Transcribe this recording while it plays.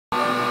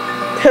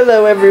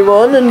Hello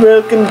everyone and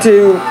welcome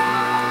to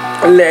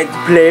Let's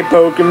Play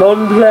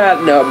Pokemon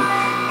Platinum,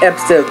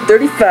 episode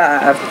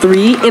 35,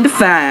 3 and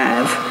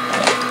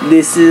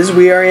 5.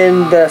 We are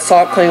in the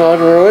Salt Klingon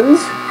ruins,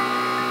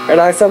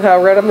 and I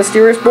somehow read a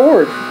mysterious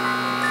board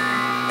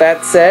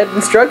that said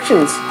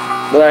instructions,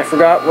 but I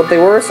forgot what they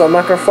were, so I'm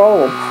not going to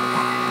follow them.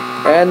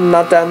 And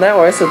not down that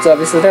way, so it's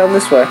obviously down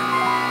this way.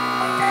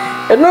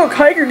 And look,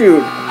 Hiker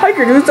Dude!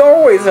 Hiker Dude's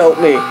always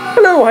helped me!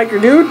 Hello, Hiker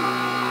Dude!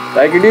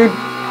 Hiker Dude!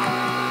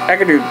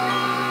 Hiker Dude!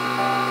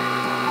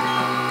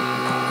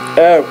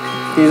 Oh,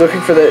 he's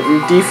looking for the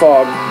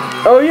defog.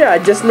 Oh yeah, I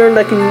just learned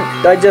I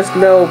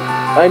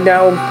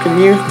now can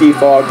use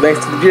defog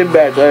thanks to the gym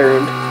badge I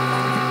earned.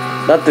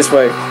 Not this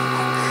way.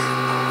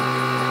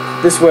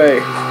 This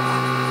way.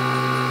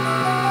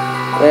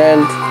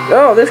 And,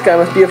 oh, this guy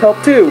must be of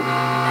help too.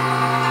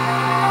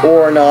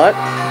 Or not.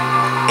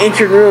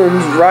 Ancient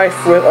ruins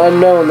rife with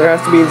unknown. There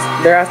has to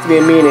be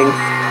a meaning.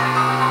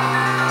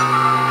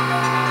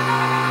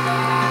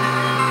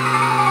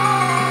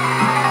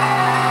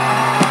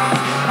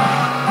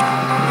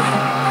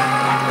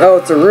 Oh,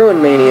 it's a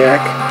ruin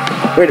maniac.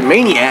 Wait, a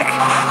maniac?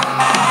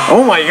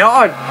 Oh my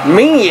god,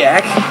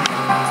 maniac!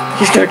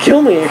 He's gonna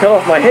kill me and cut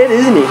off my head,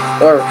 isn't he?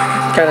 Or,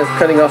 kind of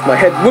cutting off my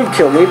head would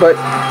kill me, but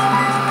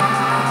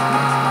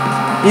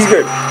he's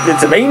good. It's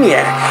a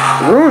maniac.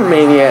 Ruin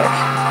maniac.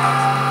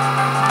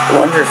 I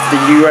wonder if the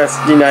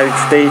United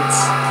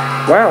States...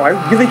 Wow, I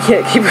really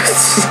can't keep a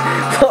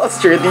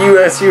posture at the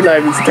United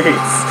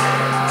States.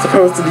 As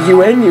opposed to the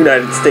UN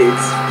United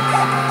States.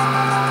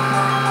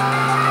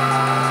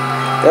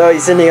 Oh,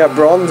 he's sending up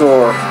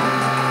Bronzor.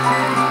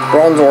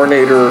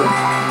 Bronzor-nator.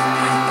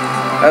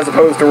 As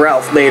opposed to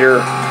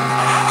Ralph-nator.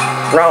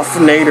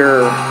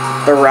 Ralph-nator.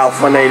 The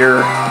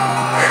Ralph-nator.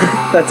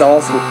 That's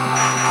awesome.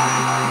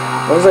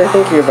 What was I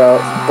thinking about?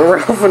 The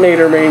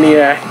Ralph-nator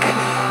maniac.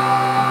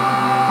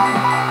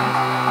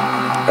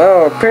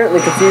 Oh, apparently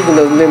Confusion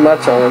doesn't do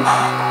much on him.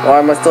 Why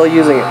am I still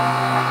using it?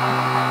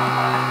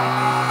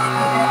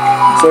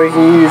 So he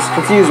can use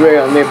Confuse Ray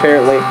on me,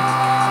 apparently.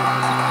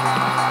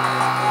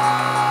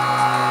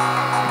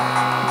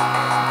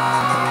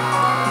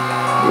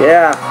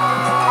 Yeah.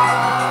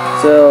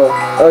 So,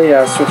 oh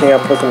yeah, switching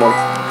out Pokemon.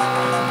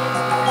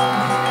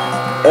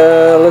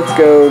 Let's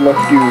go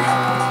Monkey Dude.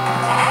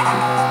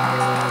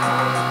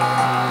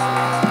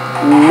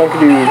 Monkey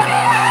Dude.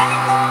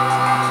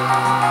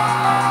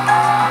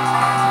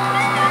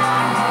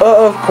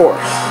 Of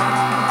course.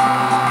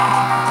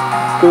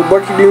 The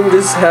Monkey Dude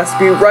just has to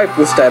be ripe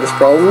with status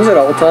problems at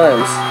all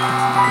times.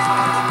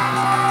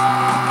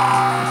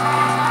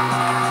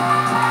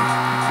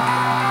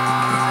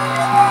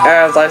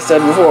 As I said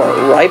before,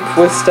 ripe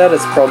with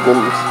status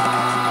problems.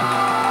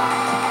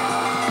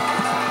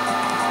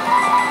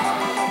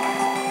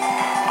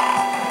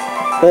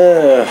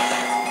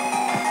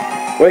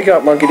 Wake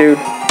up, Monkey Dude.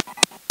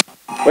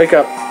 Wake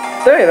up.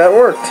 Hey, that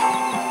worked.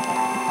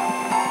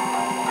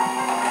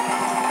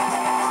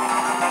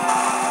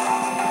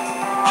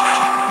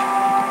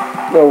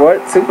 Oh,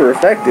 what? Super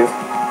effective.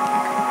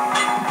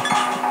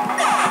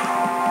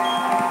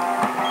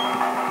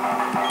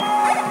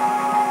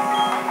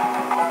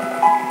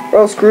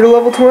 Well, screw to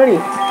level 20.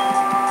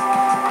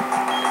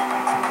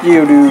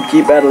 You dude,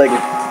 keep battling.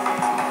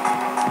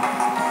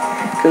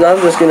 Cause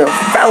I'm just gonna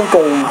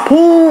Falcon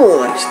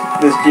punch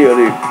this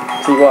Geodude.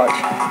 See, watch.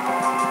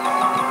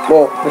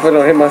 Well, if I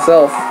don't hit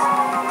myself.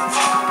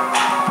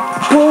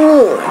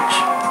 Punch!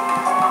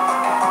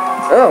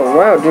 Oh,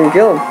 wow, didn't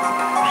kill him.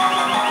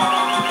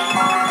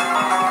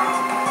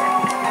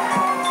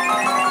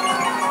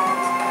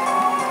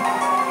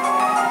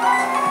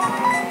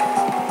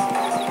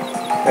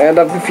 And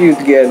I'm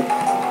confused again.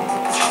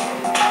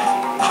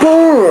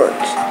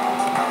 Punch!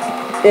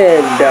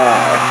 And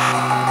die.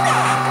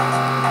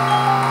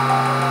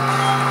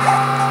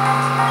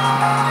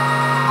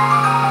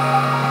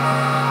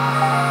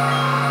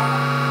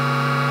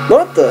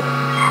 What the?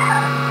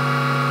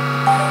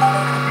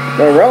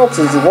 My Ralph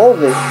is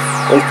evolving.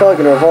 He's probably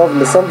going to evolve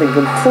into something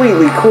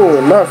completely cool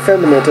and not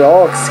feminine at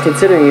all,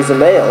 considering he's a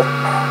male.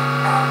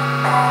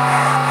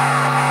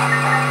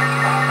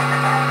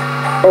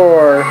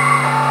 Or...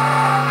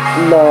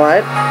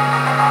 not.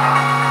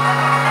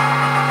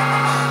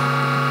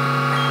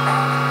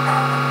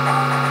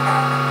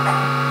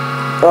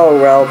 Oh,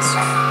 Ralts,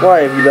 why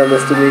have you done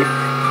this to me?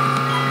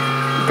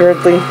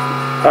 Apparently,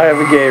 I have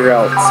a gay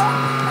Ralts.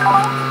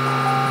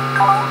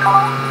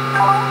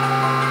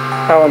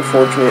 How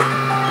unfortunate.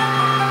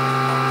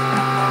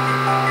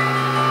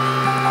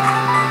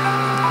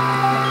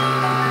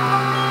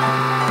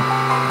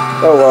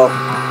 Oh well,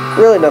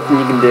 really nothing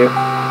you can do.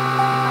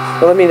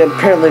 Well, I mean,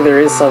 apparently there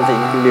is something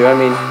you can do. I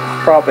mean,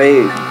 Prop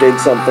 8 did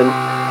something.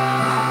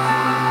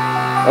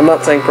 I'm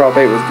not saying Prop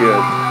 8 was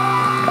good.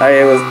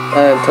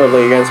 I'm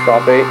totally against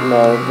Prop 8 and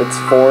all of its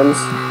forms.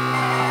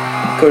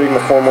 Including the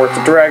form where it's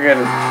a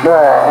dragon.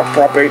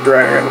 Prop 8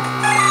 dragon.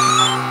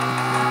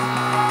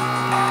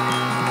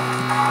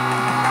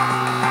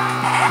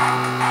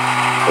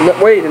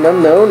 Wait, an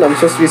unknown? I'm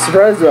supposed to be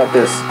surprised about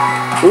this.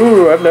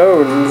 Ooh,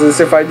 unknown. As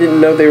if I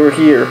didn't know they were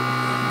here.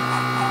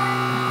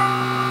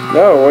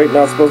 No, wait,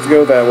 not supposed to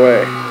go that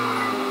way.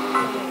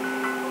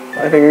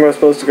 I think I'm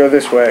supposed to go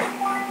this way.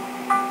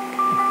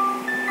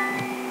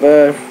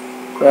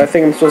 I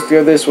think I'm supposed to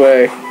go this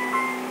way.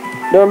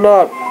 No, I'm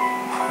not.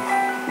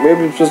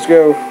 Maybe I'm supposed to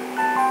go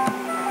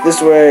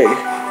this way.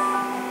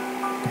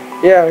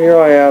 Yeah, here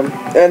I am.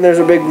 And there's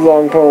a big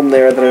long poem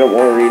there that I don't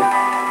want to read.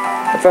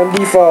 I found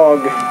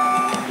defog.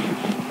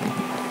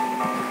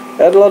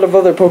 I had a lot of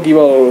other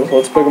Pokeballs.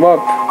 Let's pick them up.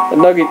 A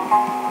nugget.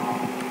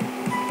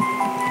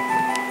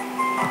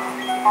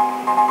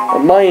 A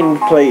mind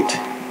plate.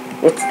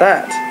 What's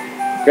that?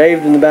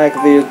 Graved in the back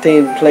of the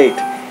obtained plate.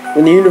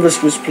 When the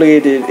universe was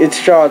plated, its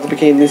shards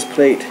became this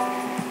plate.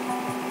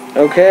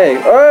 Okay.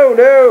 Oh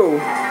no!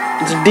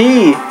 It's a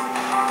D!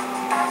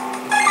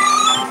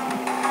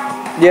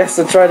 Yes,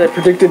 that's right, I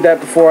predicted that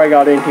before I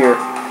got in here.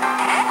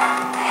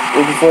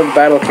 Or before the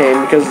battle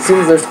came, because it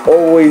seems there's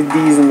always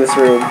D's in this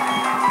room.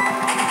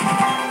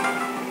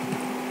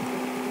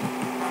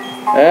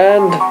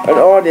 And an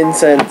odd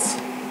incense.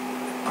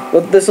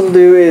 What this will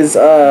do is,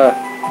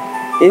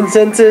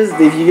 incenses,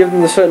 if you give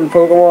them to certain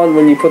Pokemon,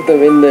 when you put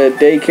them in the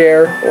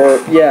daycare, or,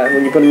 yeah,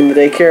 when you put them in the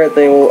daycare,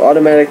 they will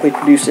automatically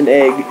produce an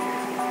egg.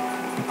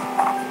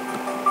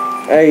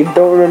 I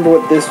don't remember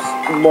what this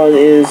one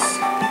is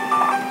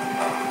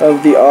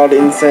of the odd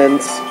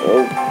incense,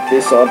 or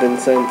this odd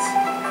incense.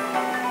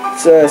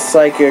 It's a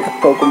psychic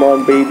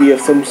Pokemon baby of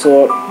some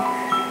sort.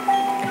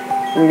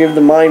 I'm gonna give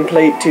the Mind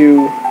Plate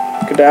to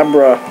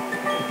Kadabra,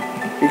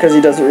 because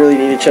he doesn't really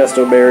need a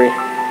Chesto Berry.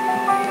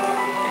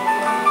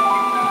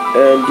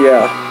 And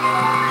yeah,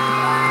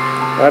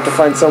 I have to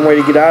find some way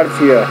to get out of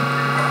here.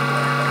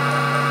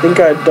 I think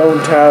I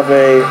don't have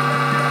a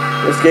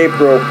escape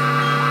rope.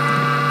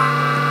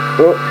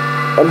 Oh,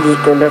 I'm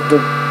just going to have to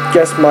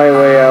guess my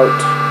way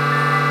out.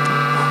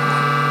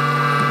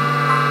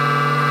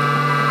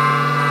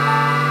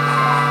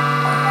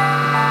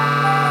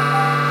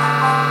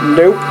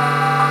 Nope.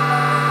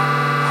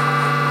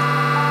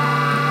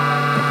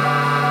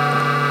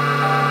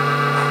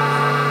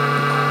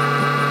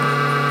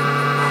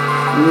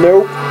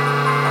 Nope.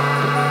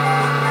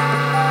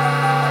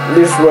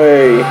 This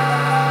way.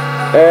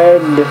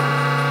 And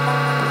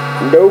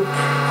nope.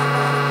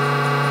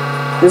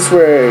 This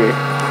way.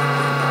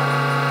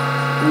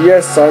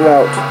 Yes, I'm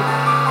out.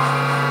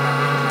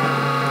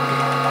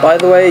 By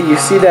the way, you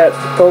see that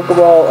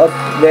Pokeball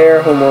up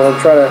there? Hold on,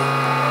 I'll try to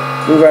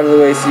move out of the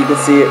way so you can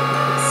see it.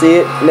 See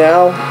it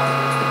now?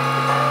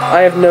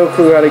 I have no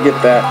clue how to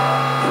get that.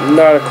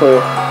 Not a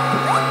clue.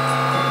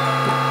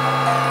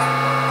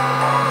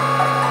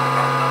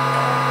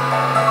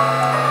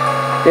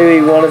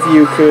 Maybe one of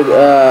you could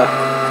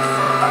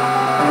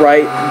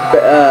write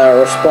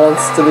a response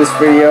to this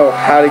video,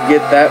 how to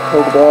get that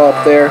Pokeball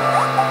up there.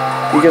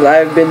 Because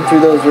I've been through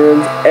those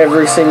rooms,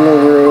 every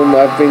single room.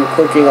 I've been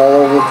clicking all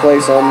over the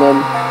place on them,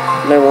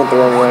 and I went the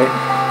wrong way.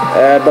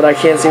 But I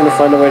can't seem to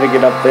find a way to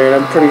get up there, and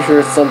I'm pretty sure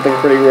it's something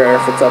pretty rare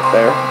if it's up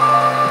there.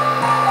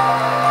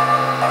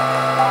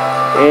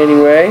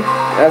 Anyway,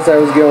 as I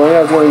was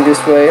going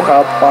this way,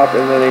 hop, hop,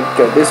 and then I'd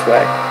go this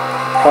way.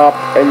 Hop,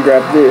 and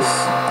grab this.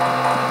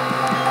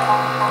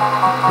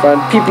 Find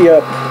Pee-Pee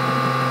up.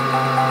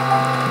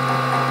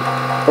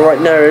 But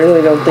right now, I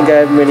really don't think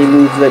I have many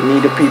moves that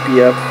need a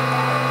Pee-Pee up.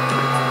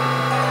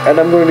 And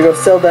I'm going to go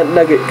sell that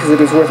nugget, because it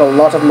is worth a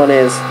lot of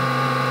monies.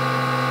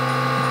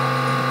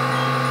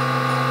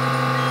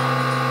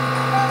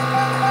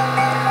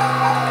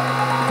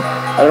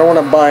 I don't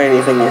want to buy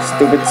anything, you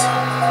stupids.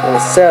 I want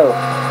to sell.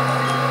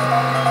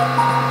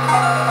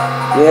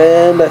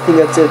 And I think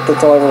that's it.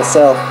 That's all I want to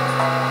sell.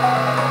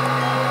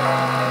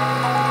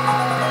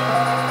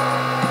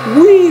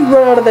 Whee!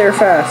 Run out of there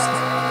fast.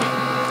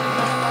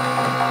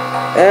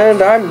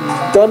 And I'm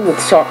done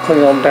with Shock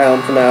Klingon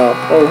Town for now.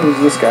 Oh, who's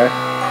this guy?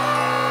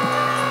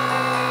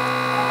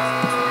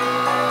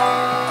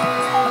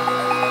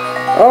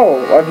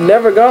 Oh, I've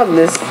never gotten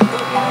this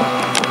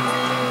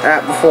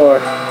app before.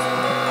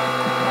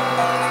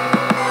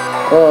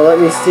 Oh, let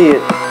me see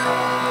it.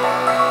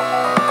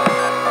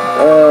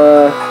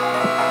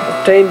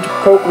 Obtained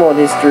Pokemon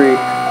history.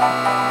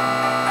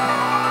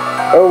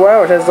 Oh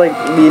wow, it has like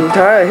the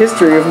entire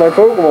history of my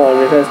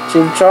Pokemon. It has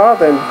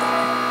Chimchar and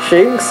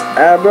Shinx,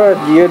 Abra,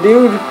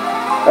 Geodude,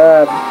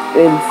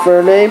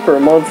 Infernape, or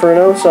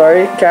Monferno,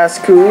 sorry,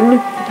 Cascoon,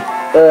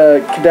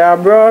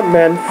 Kadabra,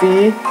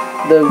 Manphy,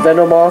 the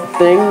Venomoth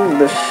thing,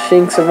 the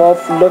Shinx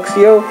evolved from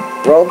Luxio,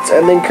 Ralts,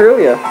 and then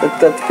Kirlia.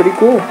 That's pretty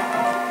cool.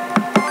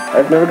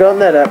 I've never gotten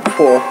that app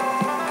before.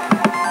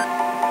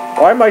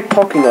 Why am I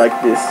talking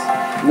like this?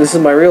 This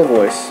is my real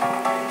voice.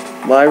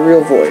 My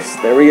real voice.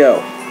 There we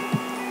go.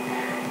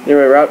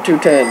 Anyway, Route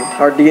 210.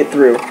 Hard to get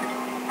through.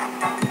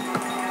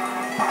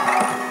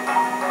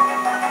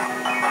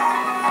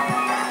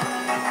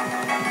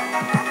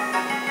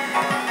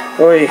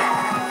 Oi.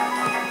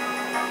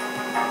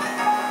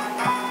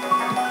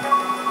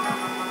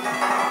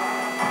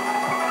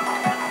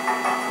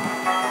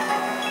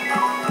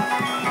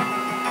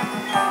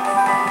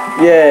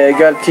 Yeah, I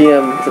got a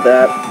TM for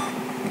that.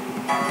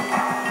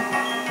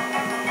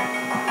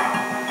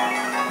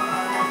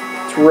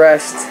 It's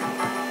rest.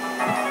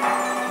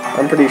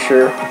 I'm pretty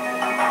sure.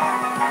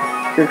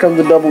 Here comes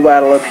a double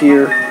battle up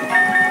here.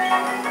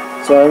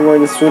 So I'm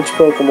going to switch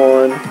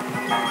Pokemon.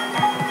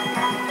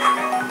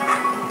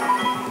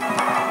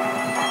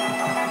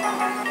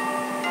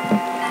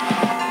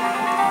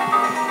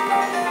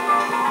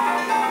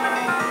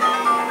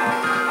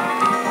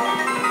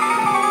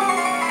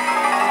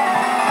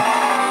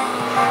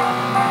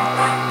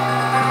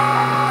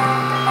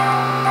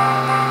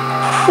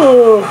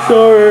 Oh,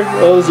 sorry.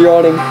 I was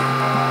yawning.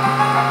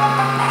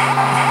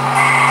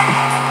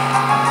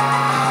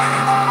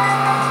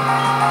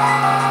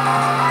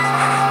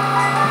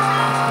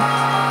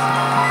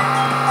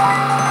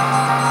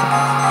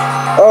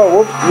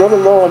 Oh, we're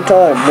running low on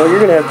time. Well, you're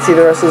gonna have to see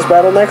the rest of this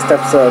battle next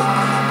episode.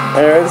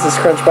 Anyway, this is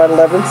Crunch Battle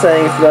 11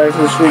 saying if you like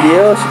this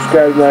video,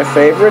 subscribe to my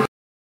favorite.